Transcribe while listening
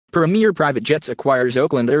Premier Private Jets acquires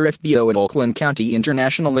Oakland Air FBO at Oakland County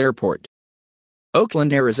International Airport.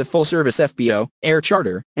 Oakland Air is a full-service FBO, air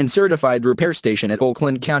charter, and certified repair station at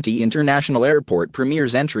Oakland County International Airport.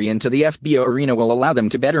 Premier's entry into the FBO arena will allow them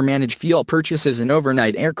to better manage fuel purchases and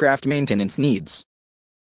overnight aircraft maintenance needs.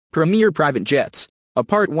 Premier Private Jets, a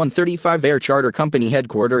Part 135 air charter company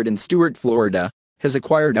headquartered in Stuart, Florida, has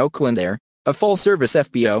acquired Oakland Air, a full-service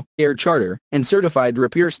FBO, air charter, and certified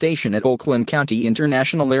repair station at Oakland County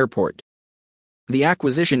International Airport. The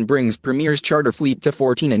acquisition brings Premier's charter fleet to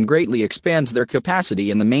 14 and greatly expands their capacity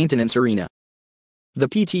in the maintenance arena. The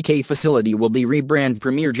PTK facility will be rebranded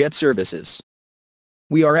Premier Jet Services.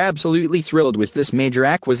 We are absolutely thrilled with this major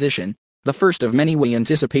acquisition, the first of many we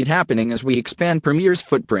anticipate happening as we expand Premier's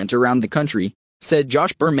footprint around the country, said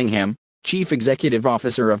Josh Birmingham, Chief Executive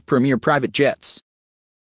Officer of Premier Private Jets.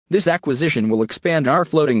 This acquisition will expand our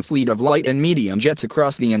floating fleet of light and medium jets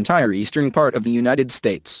across the entire eastern part of the United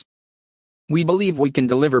States. We believe we can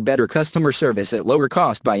deliver better customer service at lower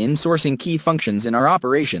cost by insourcing key functions in our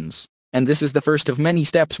operations, and this is the first of many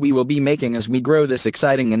steps we will be making as we grow this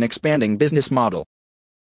exciting and expanding business model.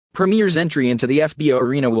 Premier's entry into the FBO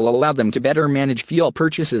arena will allow them to better manage fuel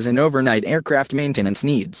purchases and overnight aircraft maintenance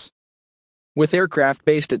needs. With aircraft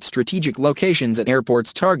based at strategic locations at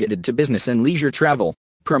airports targeted to business and leisure travel,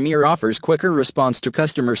 Premier offers quicker response to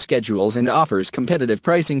customer schedules and offers competitive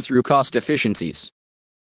pricing through cost efficiencies.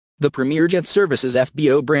 The Premier Jet Services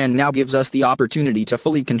FBO brand now gives us the opportunity to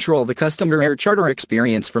fully control the customer air charter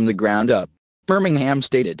experience from the ground up, Birmingham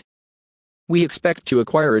stated. We expect to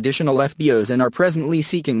acquire additional FBOs and are presently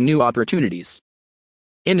seeking new opportunities.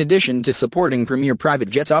 In addition to supporting Premier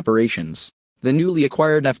Private Jets operations, the newly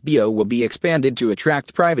acquired FBO will be expanded to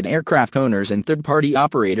attract private aircraft owners and third-party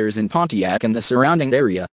operators in Pontiac and the surrounding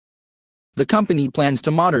area. The company plans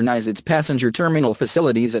to modernize its passenger terminal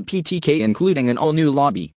facilities at PTK, including an all-new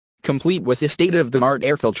lobby, complete with a state-of-the-art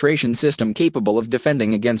air filtration system capable of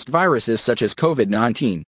defending against viruses such as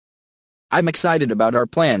COVID-19. I'm excited about our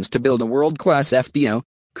plans to build a world-class FBO,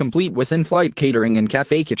 complete with in-flight catering and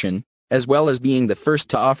cafe kitchen, as well as being the first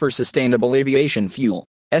to offer sustainable aviation fuel,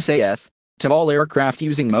 SAF, to all aircraft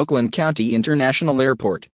using Oakland County International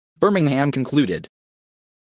Airport, Birmingham concluded.